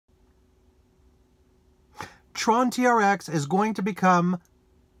Tron TRX is going to become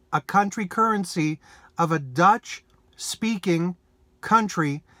a country currency of a Dutch-speaking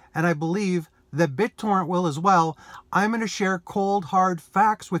country, and I believe that Bittorrent will as well. I'm going to share cold, hard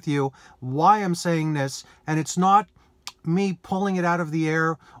facts with you why I'm saying this, and it's not me pulling it out of the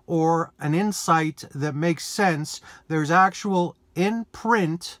air or an insight that makes sense. There's actual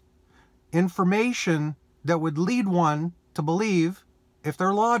in-print information that would lead one to believe, if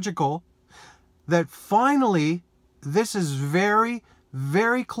they're logical, that finally this is very,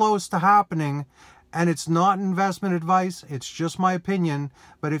 very close to happening. And it's not investment advice, it's just my opinion.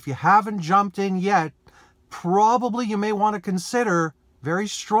 But if you haven't jumped in yet, probably you may want to consider very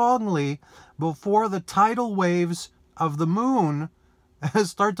strongly before the tidal waves of the moon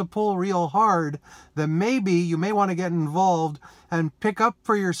start to pull real hard, that maybe you may want to get involved and pick up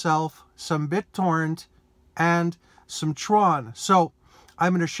for yourself some Bittorrent and some Tron. So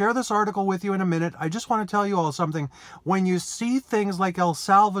I'm going to share this article with you in a minute. I just want to tell you all something. When you see things like El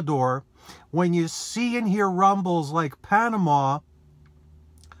Salvador, when you see and hear rumbles like Panama,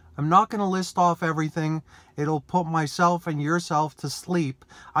 I'm not going to list off everything. It'll put myself and yourself to sleep.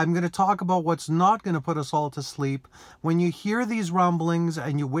 I'm going to talk about what's not going to put us all to sleep. When you hear these rumblings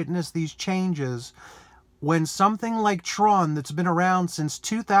and you witness these changes, when something like Tron, that's been around since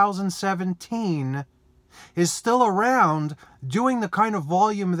 2017, is still around doing the kind of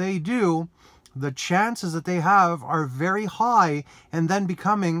volume they do, the chances that they have are very high and then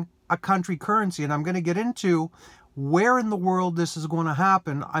becoming a country currency. And I'm going to get into where in the world this is going to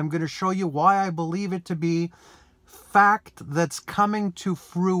happen. I'm going to show you why I believe it to be fact that's coming to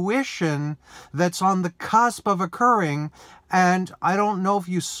fruition, that's on the cusp of occurring. And I don't know if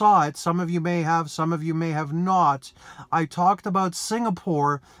you saw it. Some of you may have, some of you may have not. I talked about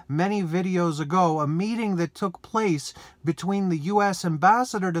Singapore many videos ago, a meeting that took place between the U.S.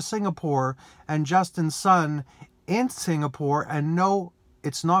 ambassador to Singapore and Justin Sun in Singapore. And no,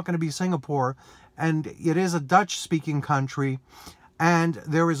 it's not going to be Singapore. And it is a Dutch-speaking country. And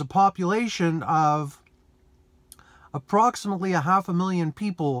there is a population of approximately 500,000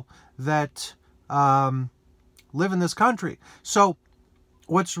 people that live in this country. So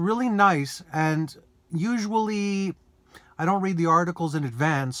what's really nice, and usually I don't read the articles in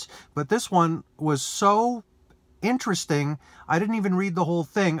advance, but this one was so interesting, I didn't even read the whole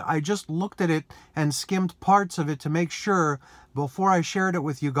thing. I just looked at it and skimmed parts of it to make sure before I shared it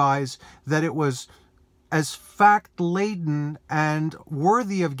with you guys that it was as fact-laden and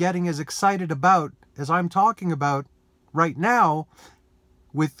worthy of getting as excited about as I'm talking about right now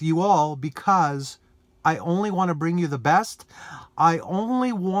with you all, because I only want to bring you the best. I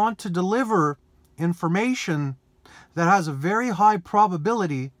only want to deliver information that has a very high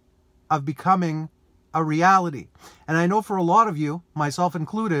probability of becoming a reality. And I know for a lot of you, myself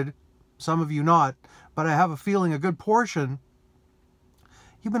included, some of you not, but I have a feeling a good portion,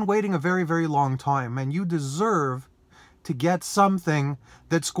 you've been waiting a very, very long time, and you deserve to get something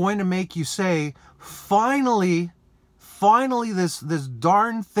that's going to make you say, finally this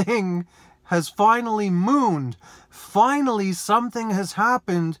darn thing has finally mooned. Finally, something has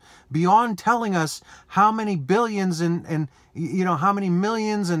happened beyond telling us how many billions and you know, how many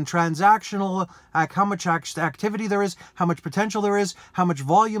millions and transactional, how much activity there is, how much potential there is, how much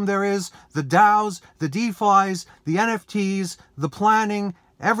volume there is, the DAOs, the DeFis, the NFTs, the planning,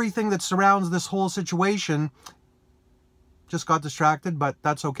 everything that surrounds this whole situation. Just got distracted, but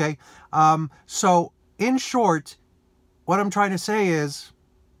that's okay. So in short, what I'm trying to say is,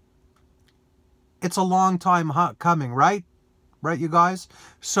 it's a long time coming, right? Right, you guys?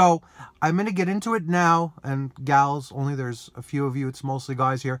 So I'm going to get into it now. And gals, only there's a few of you. It's mostly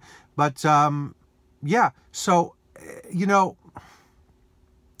guys here. But yeah, so, you know,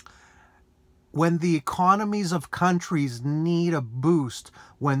 when the economies of countries need a boost,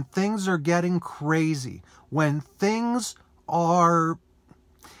 when things are getting crazy, when things are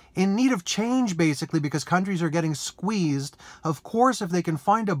in need of change, basically, because countries are getting squeezed, of course, if they can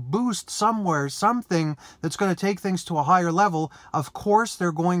find a boost somewhere, something that's going to take things to a higher level, of course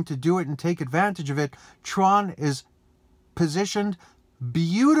they're going to do it and take advantage of it. Tron is positioned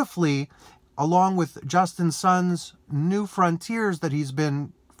beautifully along with Justin Sun's new frontiers that he's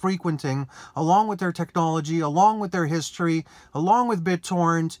been frequenting, along with their technology, along with their history, along with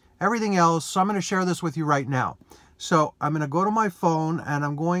Bittorrent, everything else. So I'm going to share this with you right now. So I'm going to go to my phone and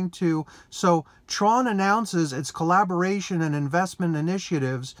I'm going to, so Tron announces its collaboration and investment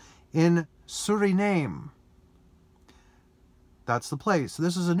initiatives in Suriname. That's the place.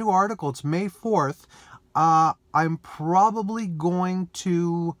 This is a new article. It's May 4th. I'm probably going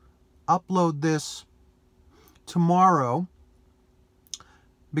to upload this tomorrow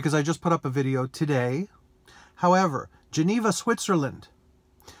because I just put up a video today. However, Geneva, Switzerland.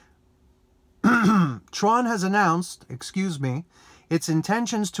 Tron has announced, its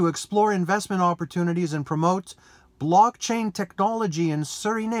intentions to explore investment opportunities and promote blockchain technology in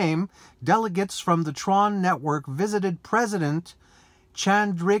Suriname. Delegates from the Tron network visited President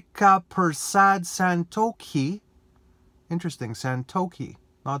Chandrika Persad Santokhi. Interesting, Santokhi,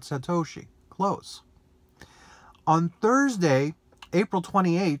 not Satoshi. Close. On Thursday, April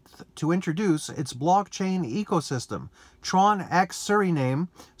 28th, to introduce its blockchain ecosystem, Tron X Suriname.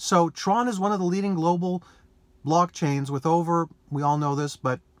 So Tron is one of the leading global blockchains with over, we all know this,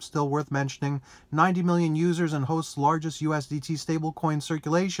 but still worth mentioning, 90 million users and hosts largest USDT stablecoin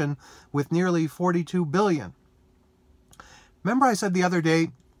circulation with nearly 42 billion. Remember I said the other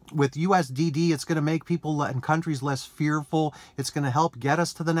day, with USDD, it's going to make people and countries less fearful. It's going to help get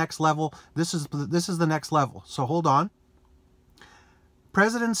us to the next level. This is the next level. So hold on.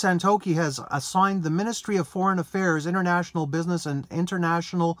 President Santokhi has assigned the Ministry of Foreign Affairs, International Business and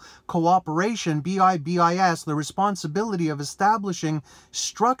International Cooperation, BIBIS, the responsibility of establishing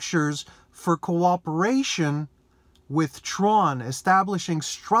structures for cooperation with Tron, establishing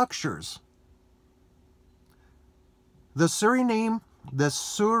structures. The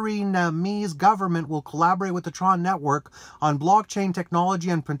Surinamese government will collaborate with the Tron network on blockchain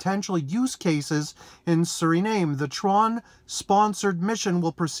technology and potential use cases in Suriname. The Tron-sponsored mission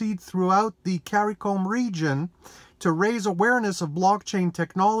will proceed throughout the CARICOM region to raise awareness of blockchain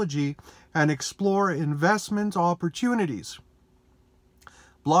technology and explore investment opportunities.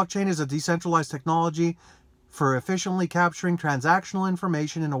 Blockchain is a decentralized technology for efficiently capturing transactional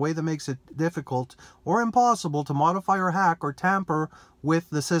information in a way that makes it difficult or impossible to modify or hack or tamper with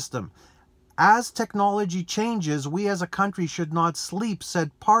the system. As technology changes, we as a country should not sleep,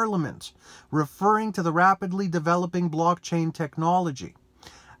 said Parliament, referring to the rapidly developing blockchain technology.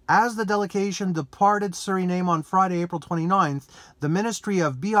 As the delegation departed Suriname on Friday, April 29th, the Ministry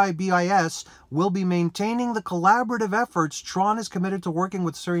of BIBIS will be maintaining the collaborative efforts. Tron is committed to working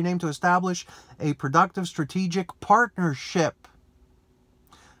with Suriname to establish a productive strategic partnership.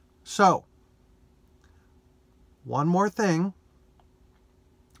 So, one more thing,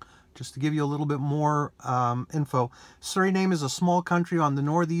 just to give you a little bit more info. Suriname is a small country on the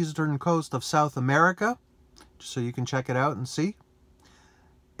northeastern coast of South America, just so you can check it out and see.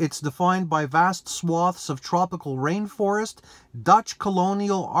 It's defined by vast swaths of tropical rainforest, Dutch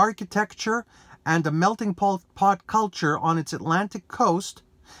colonial architecture, and a melting pot culture. On its Atlantic coast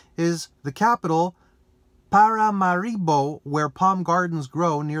is the capital, Paramaribo, where palm gardens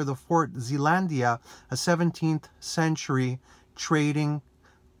grow near the Fort Zeelandia, a 17th century trading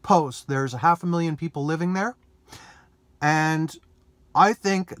post. There's 500,000 people living there. And I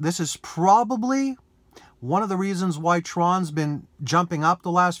think this is probably one of the reasons why Tron's been jumping up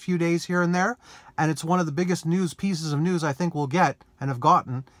the last few days here and there. And it's one of the biggest pieces of news I think we'll get and have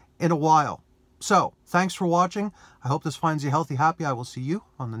gotten in a while. So, thanks for watching. I hope this finds you healthy, happy. I will see you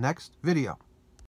on the next video.